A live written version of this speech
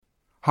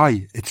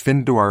Hi, it's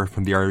Finn Dwyer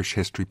from the Irish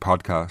History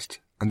Podcast,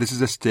 and this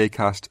is a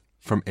Staycast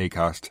from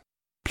Acast.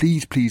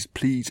 Please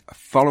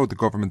follow the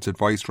government's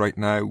advice right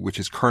now, which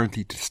is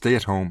currently to stay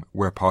at home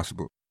where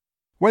possible.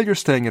 While you're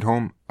staying at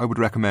home, I would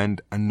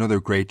recommend another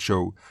great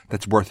show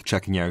that's worth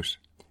checking out.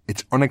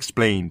 It's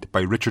Unexplained by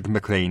Richard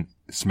MacLean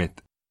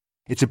Smith.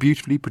 It's a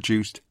beautifully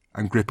produced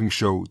and gripping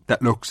show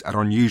that looks at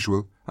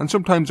unusual and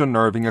sometimes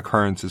unnerving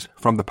occurrences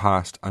from the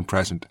past and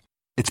present.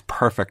 It's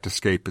perfect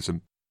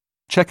escapism.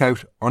 Check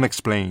out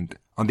Unexplained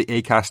on the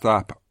Acast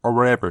app or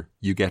wherever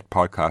you get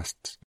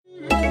podcasts.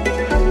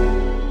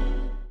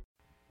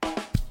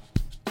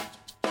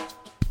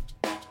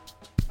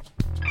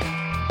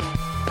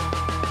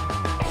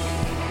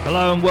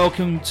 Hello and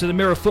welcome to the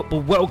Mirror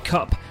Football World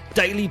Cup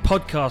daily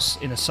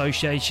podcast in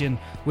association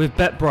with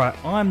BetBright.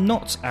 I'm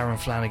not Aaron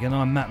Flanagan,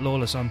 I'm Matt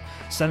Lawless. I'm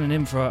standing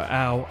in for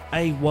our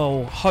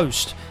AWOL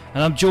host,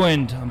 and I'm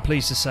joined, I'm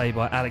pleased to say,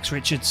 by Alex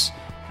Richards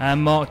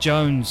and Mark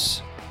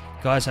Jones.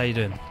 Guys, how you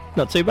doing?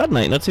 Not too bad,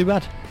 mate, not too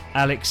bad.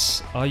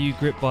 Alex, are you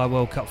gripped by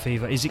World Cup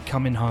fever? Is it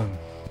coming home?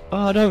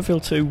 Oh, I don't feel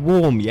too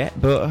warm yet,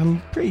 but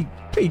I'm pretty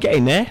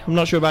getting there. I'm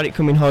not sure about it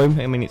coming home.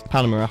 I mean, it's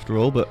Panama after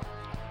all, but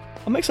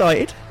I'm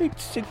excited.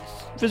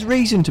 There's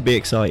reason to be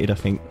excited, I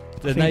think.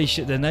 The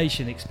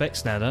nation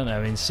expects now, don't they?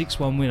 I mean,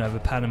 6-1 win over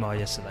Panama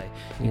yesterday.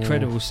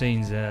 Incredible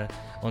scenes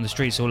on the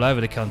streets all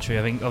over the country.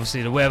 I think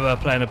obviously the weather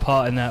playing a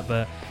part in that,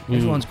 but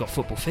everyone's got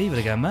football fever.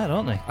 They're going mad,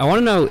 aren't they? I want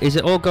to know, is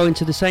it all going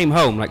to the same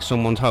home, like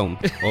someone's home?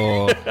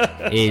 Or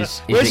is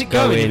where's it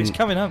going? If it's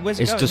coming up, where's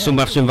it going? Does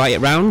someone have to invite it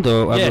round?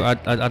 Or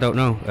I don't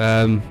know.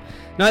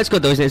 No, it's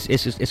good though, isn't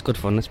it? It's good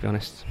fun, let's be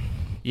honest.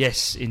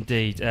 Yes,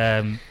 indeed.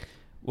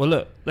 Well,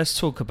 look, let's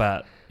talk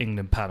about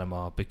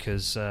England-Panama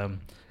because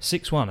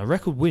 6-1, a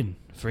record win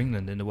for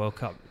England in the World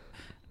Cup.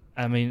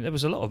 I mean, there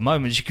was a lot of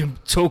moments you can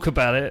talk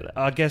about it.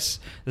 I guess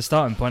the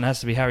starting point has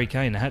to be Harry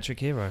Kane, the hat-trick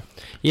hero.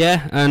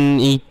 Yeah, and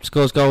he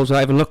scores goals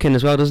without even looking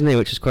as well, doesn't he?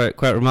 Which is quite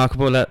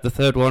remarkable. The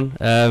third one.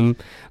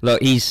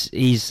 Look,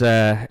 he's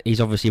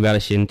obviously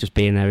relishing just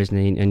being there, isn't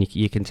he? And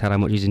you can tell how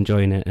much he's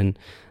enjoying it,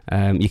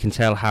 and you can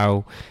tell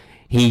how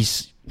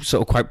he's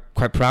sort of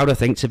quite proud, I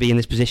think, to be in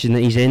this position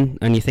that he's in.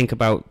 And you think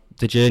about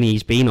the journey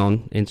he's been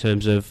on in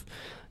terms of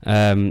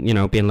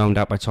being loaned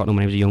out by Tottenham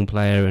when he was a young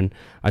player, and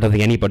I don't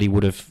think anybody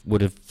would have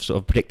sort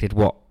of predicted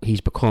what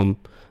he's become.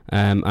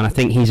 And I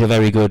think he's a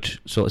very good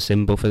sort of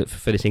symbol for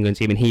this England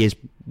team, and he is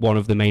one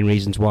of the main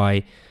reasons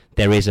why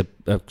there is a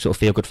sort of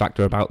feel-good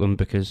factor about them,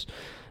 because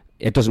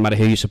it doesn't matter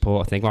who you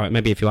support. I think, all right,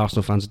 maybe if you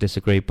Arsenal fans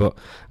disagree, but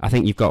I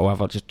think you've got to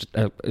have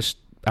just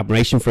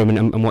admiration for him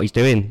and what he's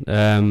doing.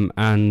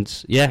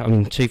 And yeah, I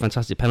mean, 2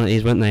 fantastic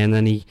penalties, weren't they? And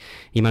then he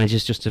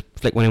manages just to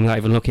flick one in without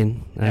even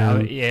looking.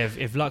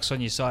 If luck's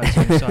on your side, it's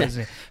on your side,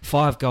 isn't it?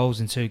 5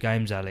 goals in 2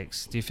 games,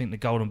 Alex. Do you think the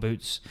Golden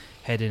Boot's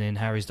heading in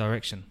Harry's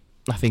direction?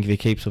 I think if he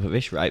keeps up at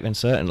this rate, then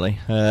certainly.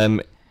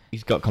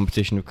 He's got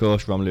competition, of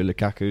course. Romelu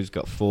Lukaku's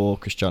got 4.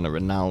 Cristiano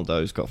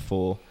Ronaldo's got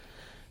 4.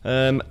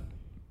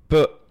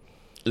 But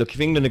look,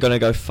 if England are going to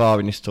go far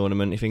in this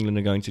tournament, if England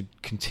are going to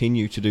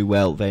continue to do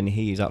well, then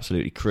he is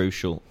absolutely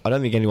crucial. I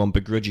don't think anyone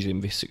begrudges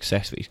him this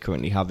success that he's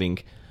currently having,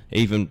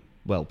 even,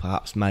 well,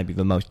 perhaps maybe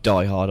the most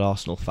die-hard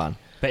Arsenal fan.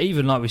 But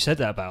even like we said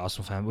that about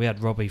Arsenal fan, we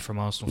had Robbie from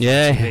Arsenal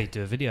Fan TV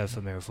do a video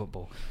for Mirror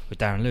Football with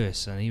Darren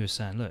Lewis, and he was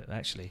saying, look,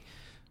 actually,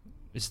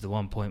 this is the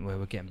one point where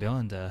we're getting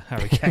behind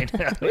Harry Kane.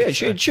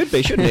 It should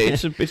be, shouldn't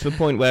it? It's the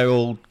point where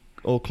all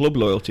club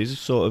loyalties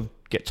sort of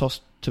get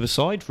tossed to the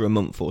side for a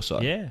month or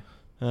so. Yeah.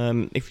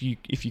 If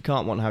you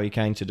can't want Harry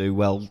Kane to do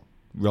well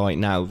right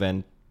now,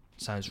 then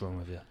something's wrong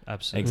with you.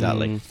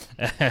 Absolutely.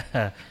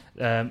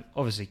 Exactly.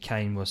 Obviously,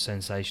 Kane was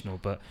sensational,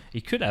 but he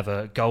could have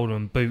a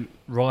Golden Boot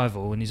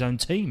rival in his own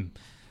team,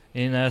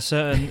 in a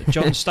certain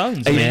John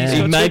Stones.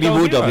 He maybe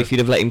would have if you'd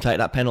have let him take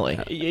that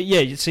penalty.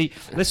 Yeah. You see,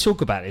 let's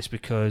talk about this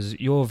because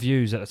your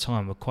views at the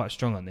time were quite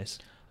strong on this.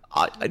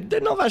 They're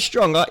not that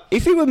strong.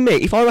 If it were me,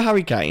 if I were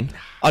Harry Kane,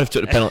 I'd have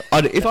took the penalty.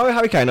 If I were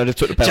Harry Kane, I'd have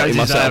took the penalty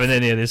myself. Not having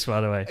any of this, by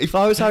the way. If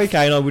I was Harry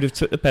Kane, I would have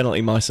took the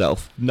penalty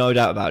myself, no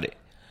doubt about it.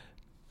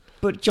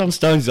 But John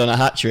Stones is on a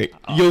hat-trick.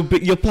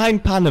 You're playing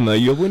Panama,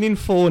 you're winning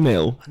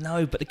 4-0.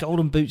 No, but the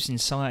Golden Boot's in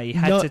sight. He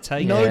had to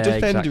take it. No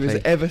defender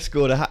has ever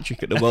scored a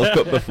hat-trick at the World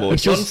Cup before.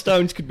 John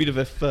Stones could be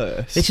the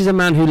first. This is a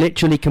man who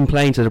literally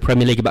complained to the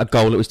Premier League about a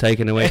goal that was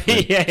taken away from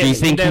him. Yeah, do you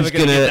think he's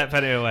going to get that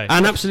penalty away?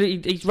 And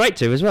absolutely, he's right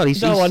to as well.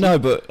 I know,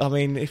 but I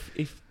mean,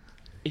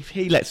 if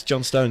he lets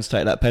John Stones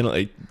take that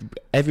penalty,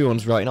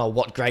 everyone's writing, "Oh,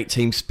 what great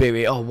team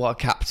spirit! Oh, what a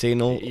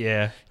captain!" Or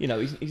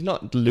he's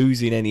not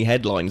losing any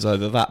headlines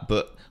over that,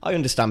 but I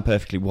understand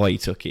perfectly why he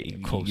took it.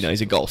 Of course.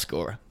 He's a goal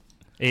scorer.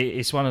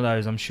 It's one of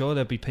those. I'm sure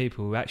there'll be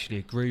people who actually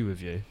agree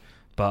with you,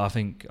 but I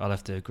think I'll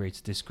have to agree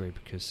to disagree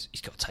because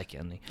he's got to take it,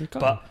 hasn't he?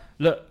 But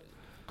look,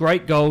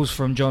 great goals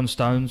from John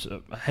Stones.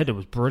 Header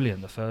was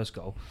brilliant, the first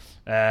goal.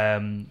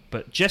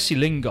 But Jesse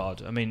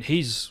Lingard, I mean,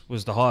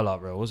 was the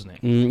highlight reel, wasn't it?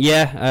 And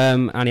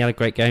he had a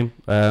great game.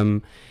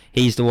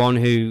 He's the one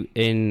who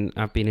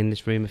I've been in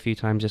this room a few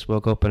times this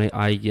World Cup, and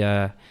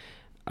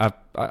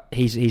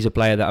he's a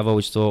player that I've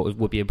always thought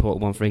would be an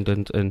important one for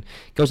England, and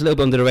goes a little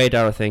bit under the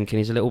radar, I think, and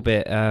he's a little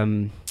bit.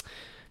 And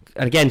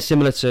again,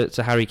 similar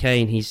to Harry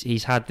Kane,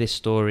 he's had this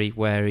story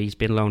where he's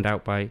been loaned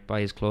out by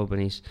his club,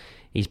 and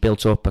he's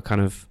built up a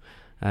kind of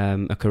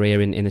a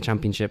career in the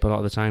Championship. A lot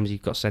of the times he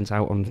got sent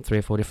out on 3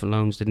 or 4 different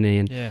loans, didn't he?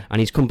 And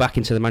he's come back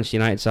into the Manchester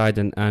United side,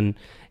 and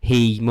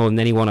he, more than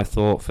anyone, I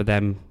thought, for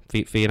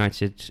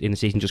United in the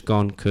season just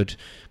gone, could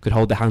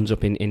hold their hands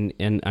up in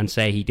and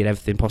say he did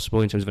everything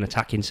possible in terms of an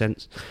attacking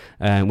sense.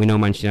 We know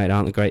Manchester United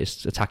aren't the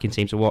greatest attacking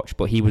team to watch,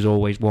 but he was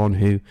always one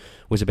who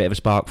was a bit of a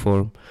spark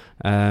for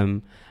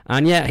him.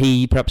 And yeah,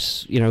 he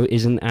perhaps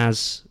isn't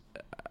as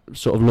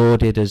sort of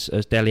lauded as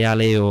Dele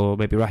Alli or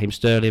maybe Raheem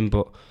Sterling,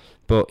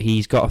 but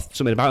he's got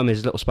something about him.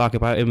 There's a little spark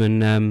about him,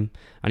 and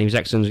he was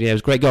excellent. Yeah, it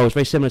was a great goal. It was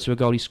very similar to a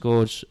goal he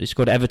scored. He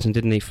scored at Everton,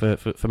 didn't he, for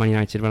Man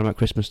United around about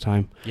Christmas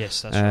time?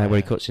 Yes, that's right. Where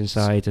he cuts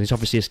inside, and it's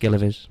obviously a skill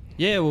of his.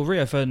 Yeah, well,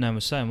 Rio Ferdinand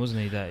was saying,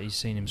 wasn't he, that he's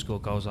seen him score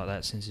goals like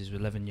that since he was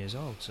 11 years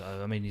old. So,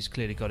 I mean, he's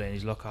clearly got it in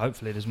his locker.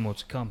 Hopefully there's more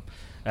to come.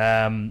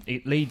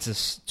 It leads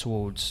us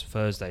towards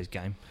Thursday's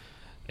game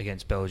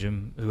against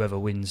Belgium. Whoever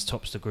wins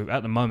tops the group.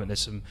 At the moment,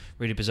 there's some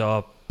really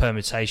bizarre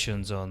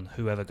permutations on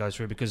whoever goes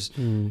through, because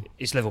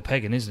it's level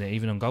pegging, isn't it,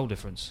 even on goal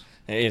difference?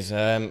 It is.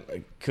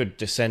 It could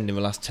descend in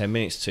the last 10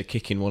 minutes to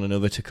kicking one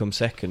another to come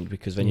second,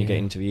 because then you get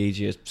into the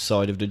easier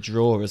side of the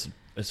draw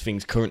as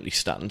things currently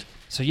stand.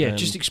 So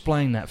just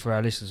explain that for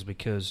our listeners,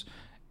 because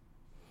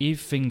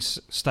if things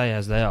stay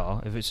as they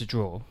are, if it's a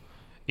draw,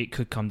 it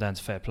could come down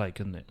to fair play,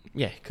 couldn't it?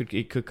 Yeah,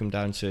 it could come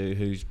down to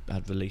who's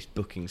had the least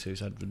bookings,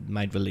 who's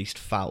made the least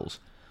fouls.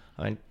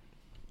 I mean,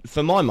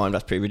 for my mind,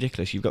 that's pretty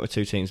ridiculous. You've got the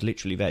two teams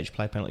literally there, just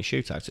play penalty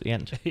shootout at the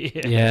end.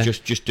 Yeah.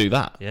 Just do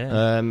that.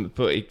 Yeah.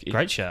 But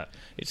great shot.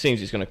 It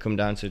seems it's going to come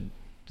down to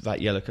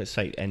that yellow card.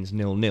 Say it ends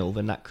 0-0,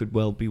 then that could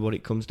well be what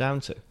it comes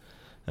down to.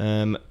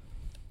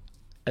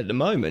 At the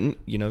moment,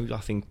 I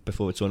think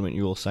before the tournament,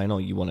 you're all saying,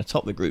 you want to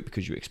top the group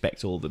because you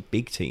expect all the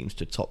big teams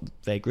to top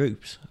their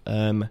groups.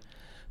 But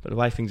the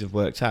way things have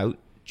worked out,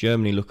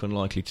 Germany look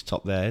unlikely to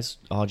top theirs.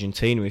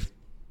 Argentina, if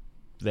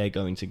they're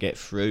going to get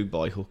through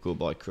by hook or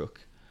by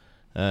crook,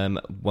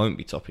 won't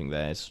be topping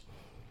theirs,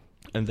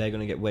 and they're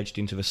going to get wedged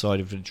into the side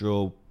of the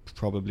draw,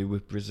 probably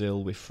with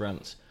Brazil, with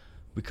France.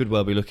 We could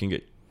well be looking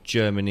at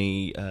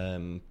Germany,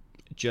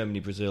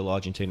 Brazil,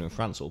 Argentina and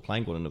France all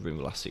playing one another in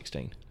the last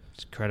 16.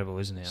 It's incredible,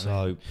 isn't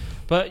it?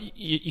 But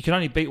you can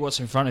only beat what's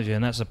in front of you,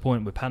 and that's the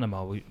point with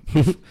Panama.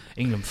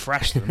 England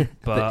thrashed them,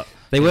 but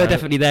they were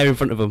definitely there in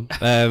front of them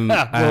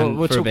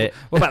for a bit.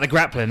 What about the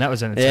grappling? That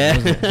was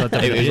entertaining, wasn't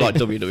it? It was like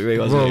WWE,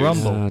 wasn't Royal it?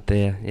 Rumble. Oh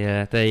dear,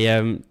 yeah.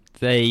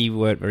 They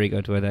weren't very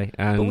good, were they?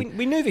 But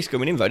we knew this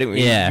coming in, though, didn't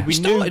we? Yeah. We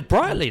started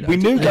brightly, though. We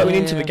knew going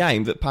into the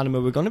game that Panama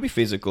were going to be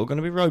physical, going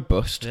to be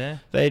robust. Yeah.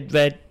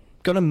 They're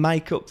going to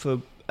make up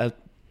for a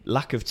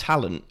lack of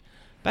talent,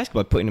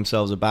 basically by putting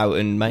themselves about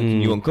and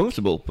making you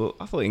uncomfortable. But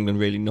I thought England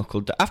really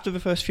knuckled down. After the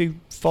first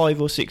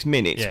 5 or 6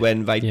 minutes,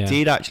 when they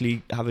did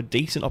actually have a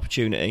decent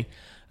opportunity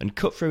and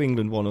cut through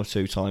England 1 or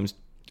 2 times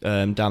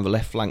down the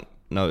left flank,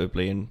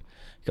 notably, and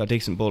got a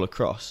decent ball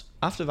across.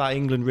 After that,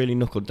 England really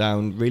knuckled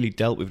down, really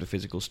dealt with the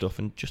physical stuff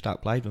and just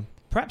outplayed them.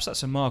 Perhaps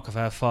that's a mark of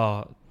how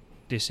far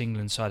this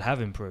England side have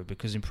improved,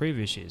 because in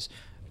previous years,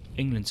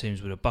 England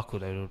teams would have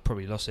buckled, they would have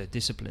probably lost their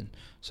discipline.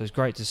 So it's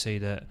great to see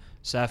that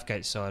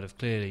Southgate's side have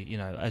clearly,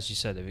 as you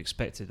said, they've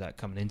expected that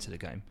coming into the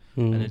game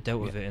and they've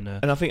dealt with it in a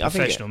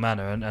professional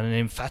manner and an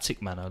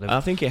emphatic manner. I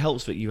think it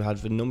helps that you had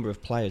the number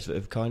of players that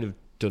have kind of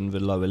done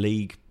the lower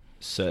league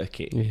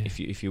circuit,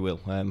 if you will.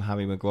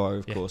 Harry Maguire,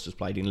 of course, has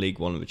played in League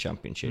One of the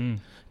Championship.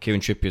 Kieran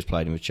Trippier's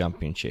played in the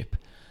Championship.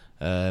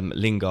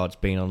 Lingard's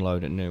been on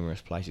loan at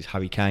numerous places.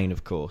 Harry Kane,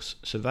 of course.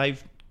 So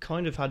they've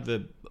kind of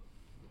had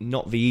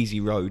not the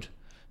easy road.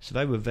 So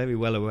they were very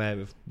well aware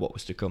of what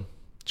was to come.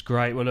 It's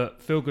great. Well,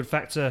 look, feel-good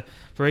factor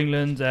for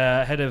England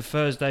ahead of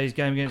Thursday's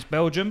game against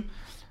Belgium.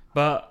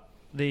 But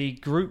the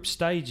group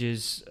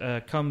stages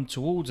come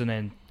towards an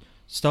end,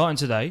 starting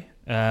today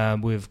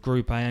with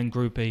Group A and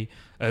Group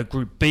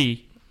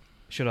B,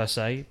 should I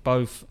say,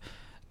 both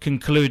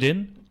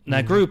concluding.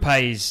 Now, Group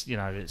A is,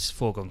 it's a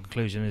foregone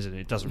conclusion, isn't it?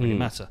 It doesn't really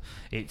matter.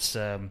 It's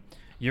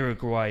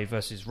Uruguay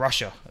versus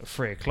Russia at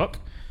 3:00.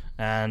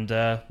 And,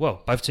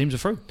 both teams are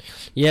through.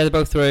 Yeah, they're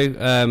both through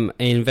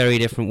in very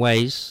different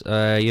ways.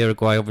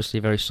 Uruguay, obviously,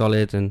 very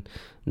solid and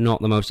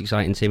not the most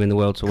exciting team in the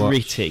world to watch.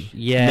 Gritty.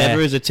 Yeah.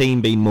 Never has a team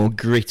been more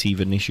gritty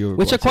than this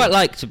Uruguay Which I quite team.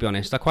 like, to be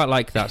honest. I quite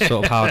like that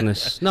sort of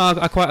hardness. No,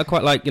 I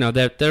quite like,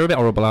 they're a bit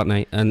horrible, aren't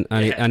they? And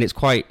it's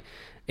quite...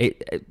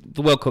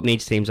 the World Cup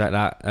needs teams like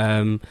that.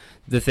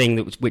 The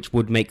thing which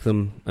would make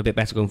them a bit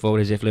better going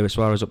forward is if Luis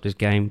Suarez upped his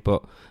game.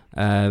 But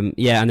and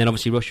then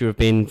obviously Russia have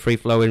been free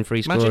flowing,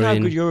 free scoring. Imagine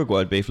how good Uruguay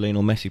would be if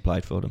Lionel Messi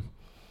played for them.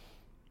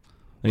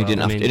 And he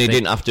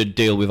didn't have to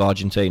deal with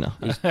Argentina.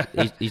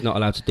 He's not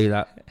allowed to do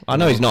that. I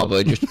know he's not,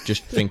 but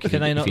just think.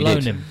 Can they not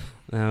loan him?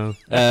 No.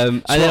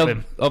 And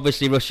then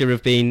obviously Russia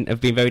have been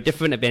very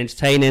different. They've been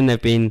entertaining.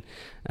 They've been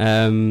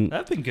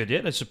good.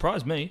 Yeah, they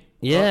surprised me.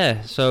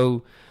 Yeah.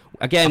 So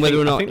Again, whether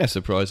or not... I think they're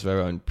surprised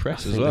their own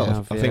press as think well. they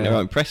have, I think their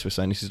own press were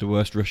saying this is the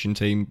worst Russian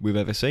team we've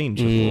ever seen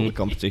for all the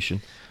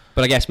competition.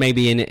 But I guess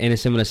maybe in a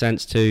similar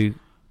sense to,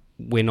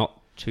 we're not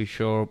too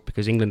sure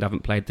because England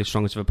haven't played the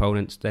strongest of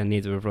opponents. Then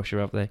neither of Russia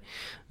have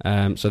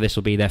they. So this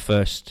will be their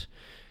first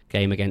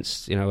game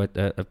against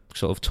a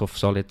sort of tough,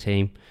 solid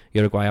team.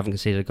 Uruguay haven't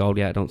conceded a goal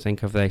yet, I don't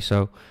think, have they?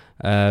 So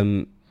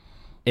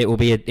it will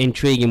be an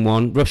intriguing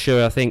one.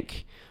 Russia, I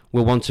think,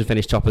 will want to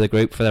finish top of the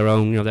group for their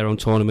own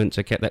tournament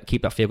to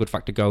keep that feel-good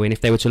factor going.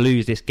 If they were to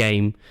lose this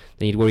game,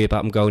 then you'd worry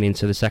about them going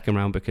into the second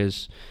round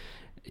because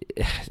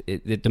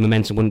the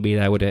momentum wouldn't be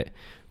there, would it?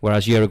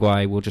 Whereas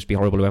Uruguay will just be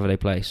horrible whoever they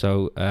play.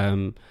 So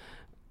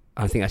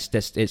I think it's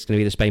going to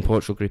be the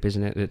Spain-Portugal group,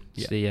 isn't it?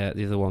 It's the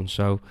other one.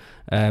 So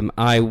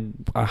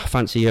I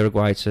fancy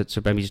Uruguay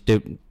to maybe just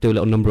do a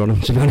little number on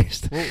them, to be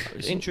honest. Well,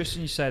 it's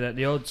interesting you say that.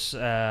 The odds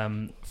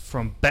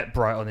from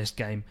BetBright on this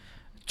game,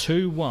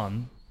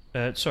 2-1.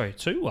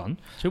 2-1.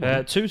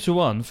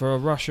 2-1 for a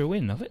Russia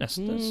win. I think that's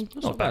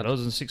not bad.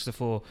 Odds and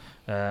 6-4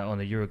 on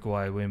the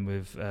Uruguay win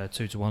with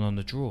 2-1 on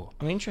the draw.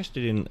 I'm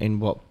interested in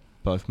what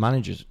both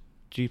managers.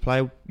 Do you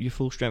play your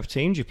full strength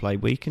team? Do you play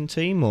weakened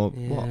team or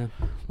what?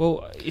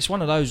 Well, it's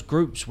one of those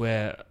groups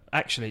where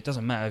actually it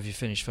doesn't matter if you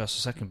finish first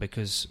or second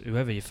because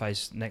whoever you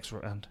face next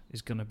round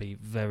is going to be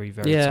very,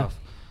 very tough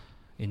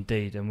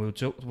indeed. And we'll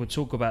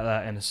talk about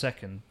that in a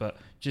second. But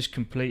just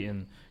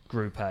completing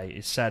Group A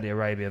is Saudi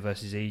Arabia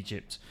versus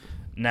Egypt.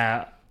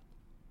 Now,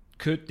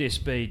 could this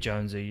be,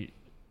 Jonesy?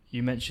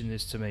 You mentioned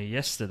this to me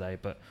yesterday,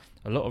 but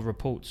a lot of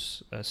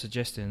reports are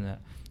suggesting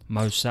that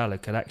Mo Salah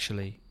could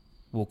actually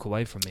walk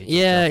away from Egypt.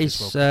 Yeah,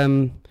 it's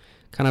kind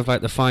of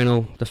like the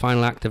final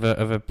act of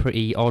a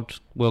pretty odd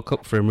World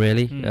Cup for him,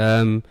 really.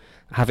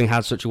 Having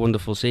had such a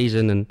wonderful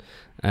season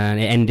and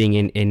it ending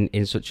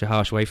in such a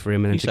harsh way for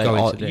him, and you say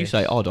odd, you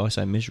say odd, I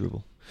say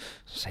miserable.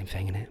 Same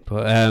thing, isn't it?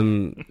 But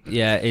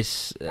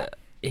it's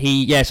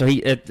So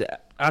he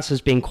as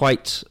has been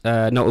quite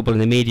notable in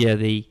the media.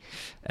 The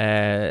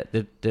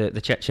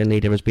Chechen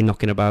leader has been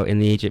knocking about in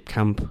the Egypt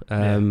camp.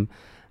 A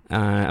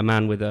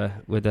man with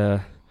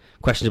a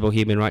questionable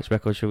human rights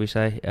record, shall we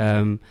say?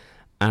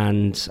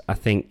 And I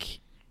think,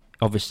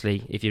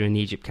 obviously, if you're in the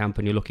Egypt camp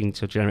and you're looking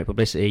to generate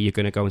publicity, you're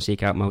going to go and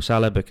seek out Mo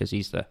Salah because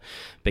he's the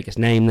biggest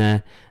name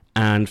there.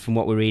 And from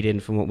what we're reading,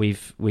 from what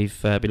we've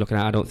been looking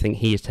at, I don't think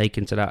he has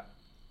taken to that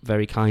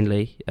very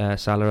kindly.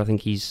 Salah, I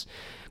think he's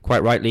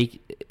quite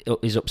rightly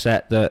is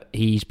upset that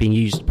he's been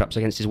used perhaps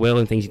against his will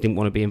and things he didn't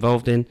want to be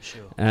involved in.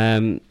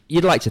 Sure.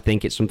 You'd like to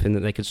think it's something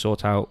that they could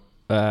sort out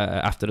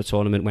after the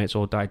tournament when it's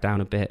all died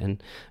down a bit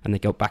and they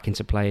go back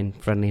into playing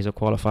friendlies or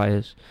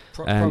qualifiers.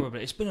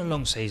 Probably. It's been a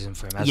long season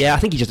for him, hasn't it? I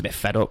think he's just a bit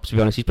fed up, to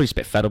be honest. He's probably just a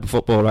bit fed up with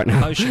football right now.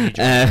 Emotionally,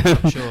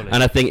 surely.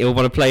 And I think he'll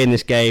want to play in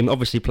this game,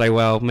 obviously play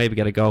well, maybe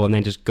get a goal, and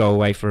then just go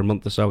away for a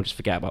month or so and just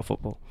forget about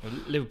football. Well,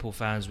 Liverpool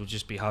fans will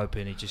just be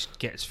hoping he just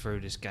gets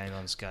through this game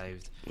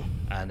unscathed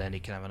and then he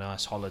can have a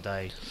nice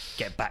holiday,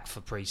 get back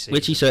for pre-season.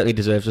 Which he certainly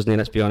deserves, doesn't he?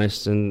 Let's be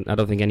honest. And I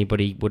don't think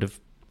anybody would have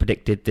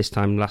predicted this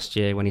time last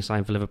year when he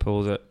signed for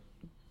Liverpool that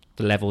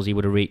the levels he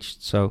would have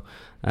reached. So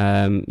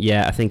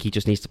I think he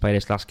just needs to play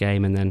this last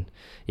game and then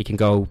he can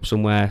go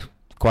somewhere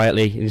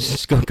quietly and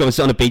just go and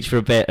sit on a beach for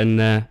a bit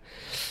and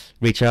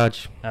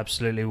recharge.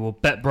 Absolutely. Well,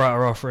 BetBright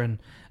are offering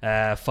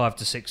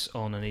 5-6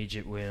 on an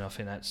Egypt win. I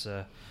think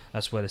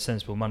that's where the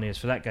sensible money is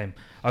for that game.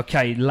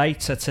 Okay,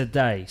 later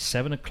today,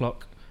 7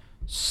 o'clock,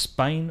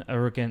 Spain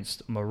are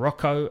against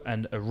Morocco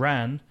and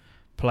Iran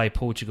play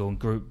Portugal in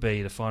Group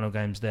B. The final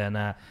game's there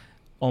now.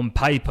 On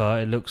paper,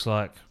 it looks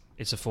like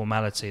it's a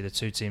formality. The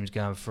two teams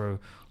going through,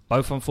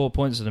 both on 4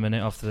 points at the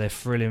minute after their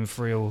thrilling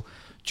 3-3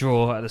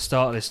 draw at the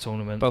start of this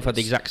tournament. Both had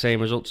the exact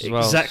same results as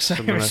well. Exact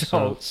same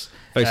results.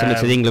 Very similar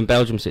to the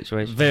England-Belgium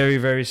situation. Very,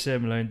 very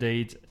similar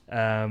indeed.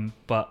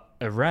 But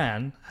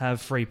Iran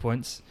have 3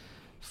 points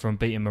from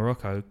beating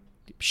Morocco.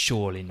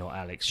 Surely not,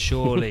 Alex.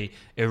 Surely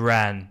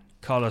Iran,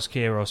 Carlos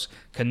Queiroz,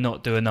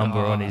 cannot do a number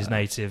on his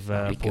native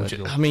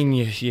Portugal. I mean,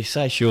 you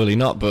say surely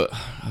not, but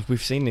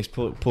we've seen this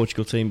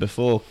Portugal team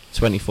before.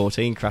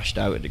 2014 crashed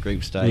out at the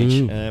group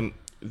stage.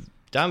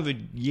 Down the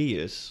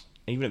years,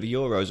 even at the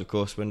Euros, of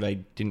course, when they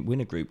didn't win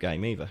a group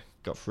game either,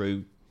 got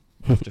through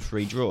after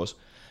 3 draws.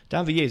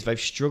 Down the years, they've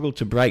struggled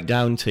to break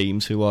down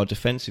teams who are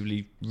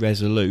defensively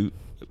resolute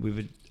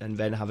and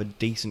then have a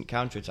decent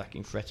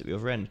counter-attacking threat at the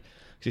other end.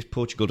 Because this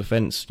Portugal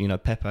defence,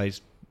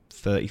 Pepe's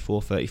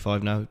 34,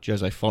 35 now.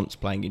 Jose Font's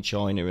playing in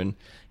China and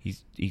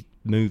he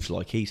moves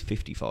like he's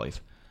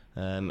 55.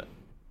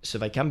 So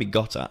they can be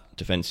got at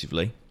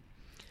defensively.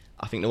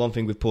 I think the one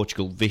thing with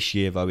Portugal this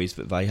year, though, is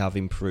that they have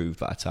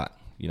improved that attack.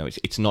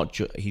 It's not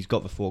just... He's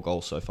got the 4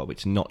 goals so far, but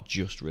it's not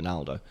just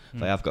Ronaldo.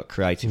 They have got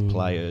creative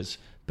players,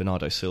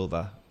 Bernardo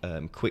Silva,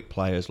 quick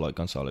players like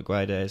Gonçalo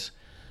Guedes,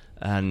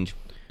 and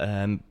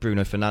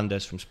Bruno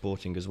Fernandes from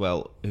Sporting as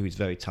well, who is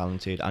very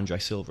talented, Andre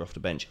Silva off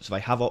the bench. So they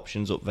have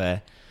options up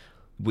there,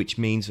 which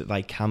means that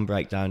they can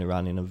break down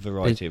Iran in a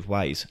variety of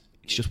ways.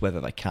 It's just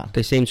whether they can.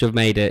 They seem to have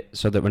made it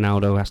so that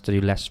Ronaldo has to do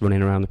less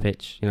running around the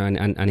pitch,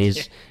 and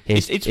his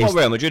it's what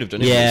Real Madrid have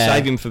done. Yeah,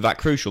 save him for that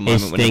crucial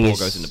moment when the ball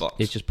goes in the box.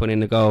 It's just putting in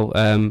the goal.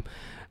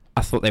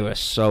 I thought they were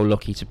so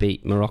lucky to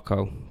beat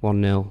Morocco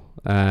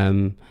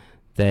 1-0.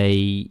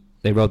 They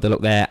rode the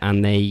luck there,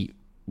 and they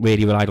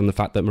really relied on the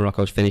fact that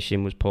Morocco's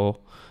finishing was poor.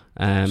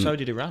 So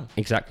did Iran.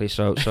 Exactly.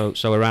 So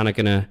Iran are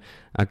gonna.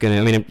 I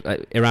mean,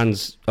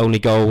 Iran's only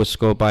goal was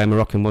scored by a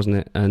Moroccan, wasn't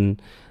it?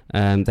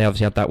 And they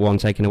obviously had that one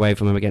taken away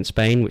from them against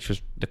Spain, which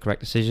was the correct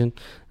decision.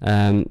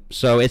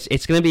 So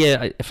it's going to be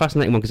a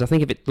fascinating one, because I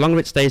think the longer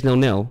it stays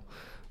 0-0,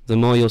 the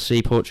more you'll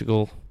see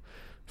Portugal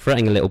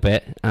fretting a little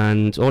bit,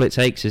 and all it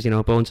takes is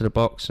a ball into the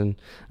box, and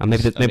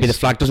maybe the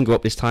flag doesn't go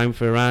up this time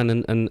for Iran,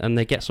 and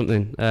they get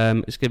something.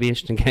 It's going to be an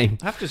interesting game.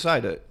 I have to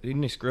say that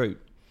in this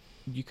group,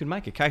 you can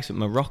make a case that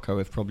Morocco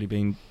have probably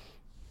been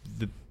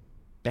the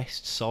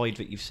best side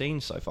that you've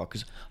seen so far,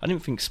 because I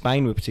didn't think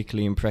Spain were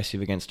particularly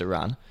impressive against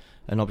Iran,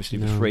 and obviously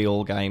the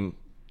 3-3 game.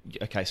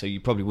 Okay, so you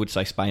probably would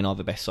say Spain are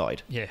the best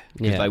side,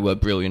 because they were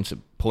brilliant at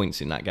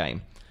points in that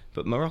game.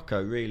 But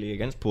Morocco really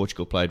against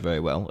Portugal played very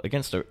well.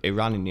 Against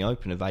Iran in the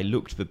opener, they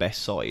looked the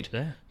best side,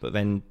 but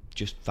then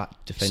just that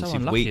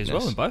defensive weakness. As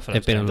well in both of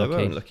They've been unlucky. They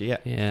were unlucky,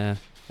 yeah.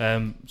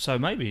 So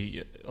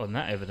maybe on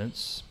that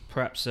evidence,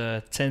 perhaps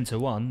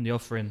 10-1, the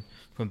offering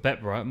from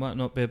BetBright might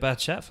not be a bad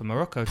chat for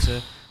Morocco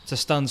to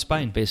stun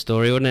Spain. Bit of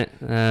story, wouldn't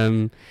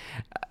it?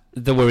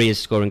 The worry is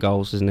scoring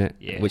goals, isn't it?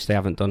 Yeah. Which they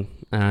haven't done,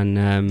 and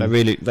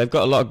they've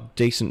got a lot of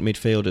decent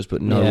midfielders,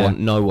 but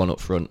no one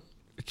up front.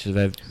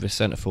 The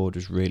centre forward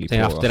was really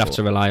poor. They'd have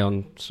to rely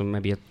on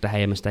maybe a De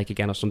Gea mistake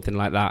again or something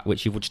like that,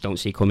 which you just don't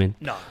see coming.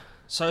 No.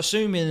 So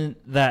assuming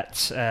that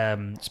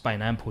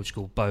Spain and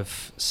Portugal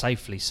both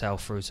safely sail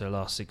through to the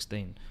last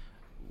 16,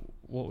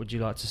 what would you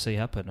like to see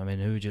happen? I mean,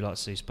 who would you like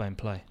to see Spain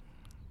play?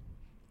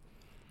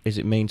 Is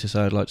it mean to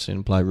say I'd like to see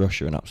them play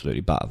Russia and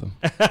absolutely batter them?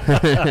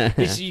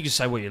 You can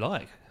say what you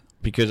like.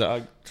 Because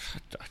all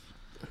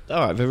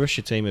right, the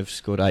Russia team have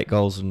scored 8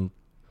 goals and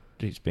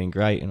it's been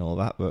great and all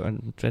that, but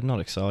they're not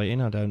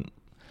exciting. I don't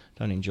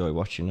enjoy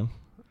watching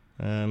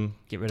them.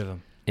 Get rid of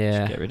them. Yeah,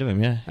 just get rid of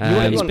him. Yeah,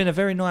 it's been a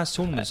very nice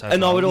tournament so far.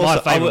 And I would also, my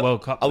favourite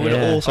World Cup. I would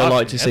also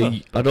like to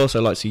see. I'd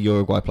also like to see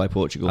Uruguay play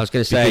Portugal. I was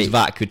going to say, because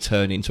that could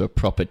turn into a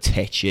proper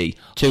tetchy,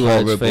 two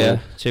horrible. Words for you.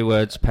 2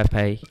 words: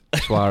 Pepe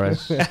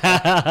Suarez.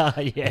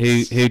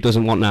 Yes. Who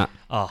doesn't want that?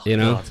 Oh,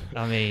 God.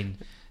 I mean,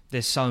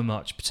 there's so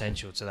much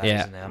potential to that,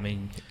 isn't there? I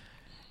mean,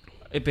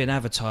 it'd be an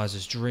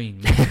advertiser's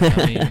dream.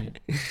 I mean,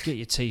 get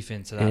your teeth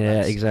into that.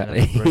 Yeah,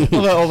 exactly.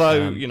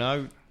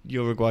 Although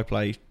Uruguay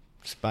play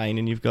Spain,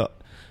 and you've got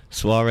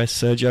Suarez,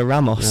 Sergio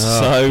Ramos.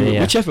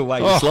 Whichever way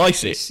you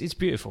slice it, it's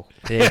beautiful.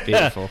 Yeah,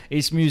 beautiful.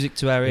 It's music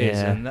to our ears,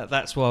 and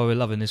that's why we're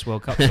loving this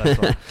World Cup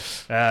so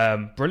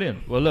far.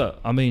 Brilliant. Well, look,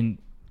 I mean,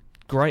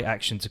 great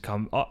action to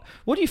come.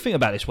 What do you think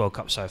about this World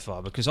Cup so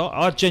far? Because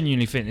I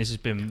genuinely think this has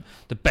been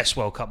the best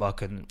World Cup I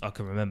can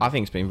remember. I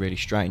think it's been really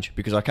strange,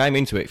 because I came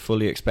into it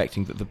fully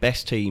expecting that the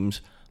best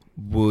teams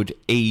would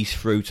ease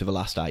through to the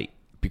last 8,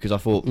 because I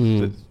thought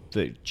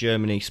that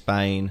Germany,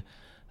 Spain,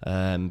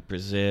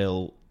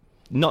 Brazil,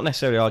 not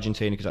necessarily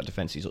Argentina because that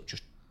defence is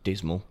just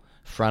dismal,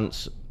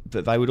 France,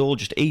 that they would all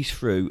just ease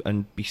through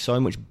and be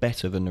so much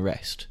better than the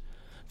rest.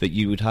 That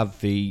you'd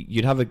have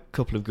a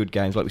couple of good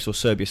games, like we saw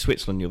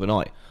Serbia-Switzerland the other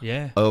night.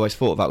 Yeah, I always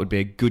thought that would be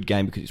a good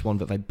game because it's one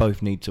that they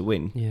both need to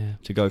win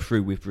to go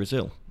through with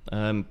Brazil.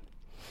 But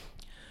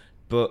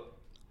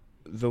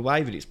the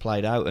way that it's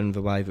played out, and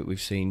the way that we've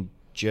seen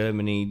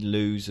Germany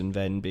lose and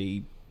then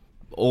be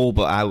all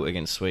but out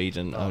against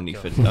Sweden, only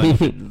for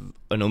an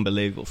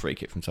unbelievable free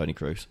kick from Toni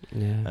Kroos.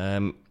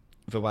 Yeah.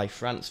 The way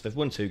France, they've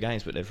won 2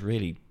 games, but they've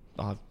really,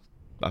 I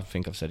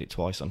think I've said it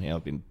twice on here,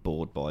 I've been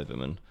bored by them,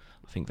 and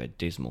I think they're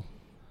dismal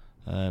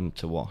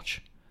to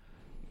watch,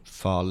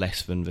 far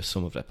less than the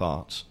sum of their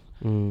parts.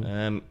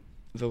 The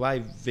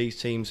way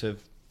these teams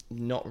have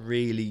not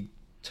really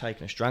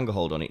taken a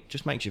stranglehold on it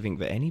just makes you think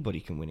that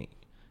anybody can win it.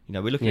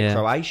 We're looking at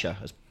Croatia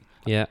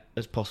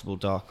as possible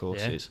dark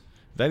horses.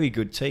 Very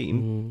good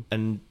team,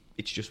 and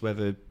it's just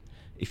whether,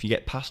 if you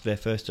get past their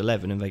first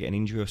 11 and they get an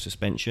injury or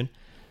suspension,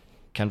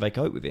 can they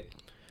cope with it?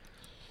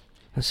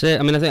 That's it.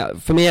 I mean, I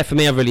think for me, I've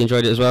really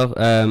enjoyed it as well.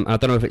 I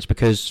don't know if it's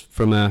because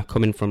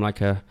coming from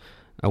like a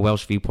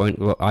Welsh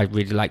viewpoint, I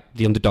really like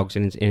the underdogs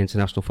in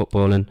international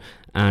football,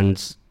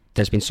 and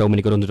there's been so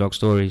many good underdog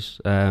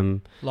stories.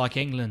 Like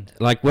England.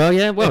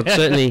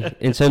 Certainly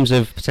in terms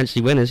of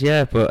potentially winners,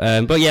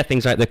 but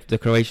things like the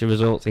Croatia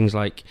result, things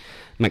like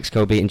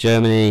Mexico beating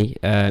Germany,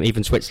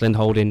 even Switzerland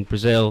holding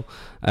Brazil,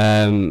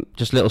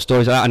 just little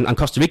stories like that, and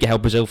Costa Rica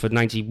held Brazil for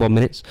 91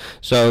 minutes.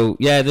 So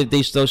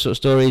those sort of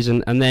stories,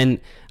 and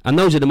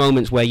those are the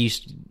moments where your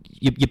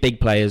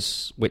big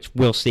players, which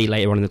we'll see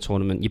later on in the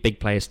tournament, your big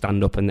players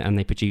stand up and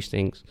they produce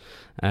things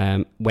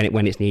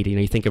when it's needed.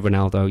 You think of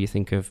Ronaldo, you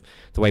think of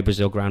the way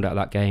Brazil ground out of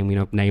that game.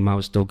 Neymar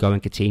was still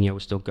going, Coutinho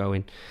was still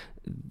going.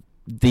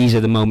 These are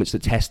the moments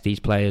that test these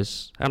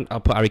players. I'll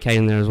put Harry Kane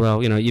in there as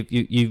well.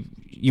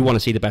 You want to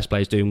see the best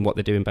players doing what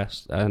they're doing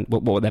best and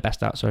what they're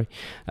best at.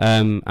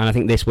 And I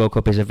think this World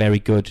Cup is a very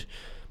good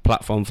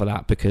platform for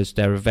that, because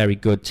there are very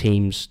good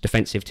teams,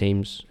 defensive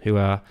teams, who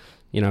are,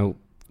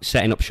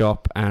 setting up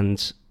shop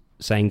and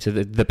saying to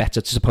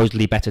the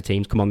supposedly better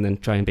teams, come on then,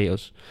 try and beat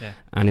us. Yeah.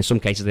 And in some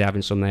cases they have,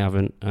 in some they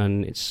haven't,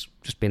 and it's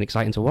just been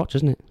exciting to watch,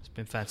 isn't it? It's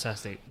been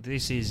fantastic.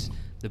 This is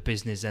the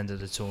business end of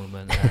the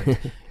tournament, and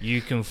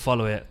you can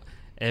follow it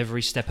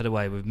every step of the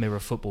way with Mirror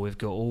Football. We've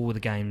got all the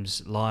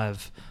games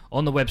live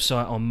on the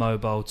website, on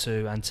mobile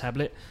too, and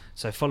tablet.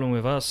 So follow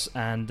with us,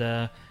 and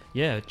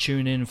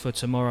tune in for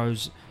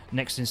tomorrow's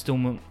next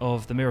instalment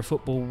of the Mirror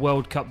Football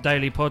World Cup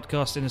Daily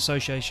Podcast in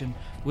association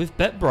with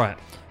BetBright.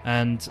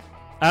 And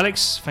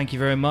Alex, thank you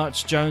very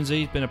much.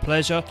 Jonesy, it's been a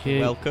pleasure.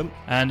 Welcome.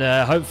 And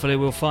hopefully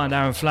we'll find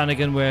Aaron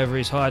Flanagan wherever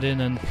he's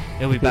hiding, and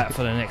he'll be back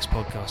for the next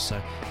podcast.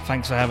 So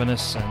thanks for having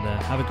us, and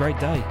have a great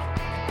day.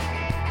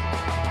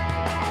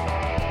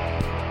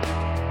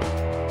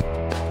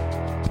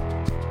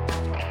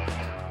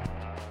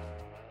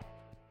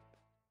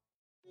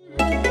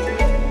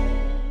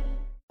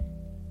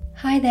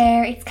 Hi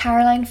there, it's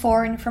Caroline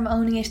Foran from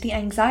Owning It, the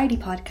Anxiety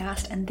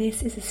Podcast, and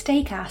this is a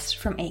Staycast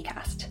from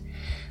Acast.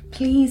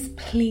 Please,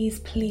 please,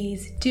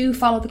 please do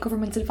follow the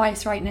government's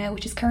advice right now,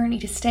 which is currently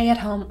to stay at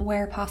home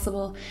where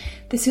possible.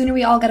 The sooner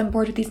we all get on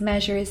board with these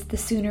measures, the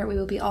sooner we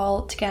will be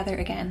all together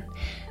again.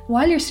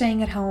 While you're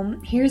staying at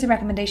home, here's a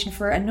recommendation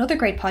for another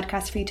great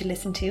podcast for you to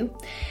listen to.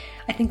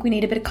 I think we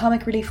need a bit of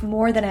comic relief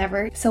more than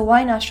ever, so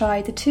why not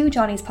try the Two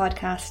Johnnies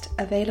podcast,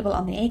 available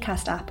on the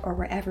Acast app or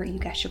wherever you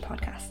get your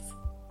podcasts.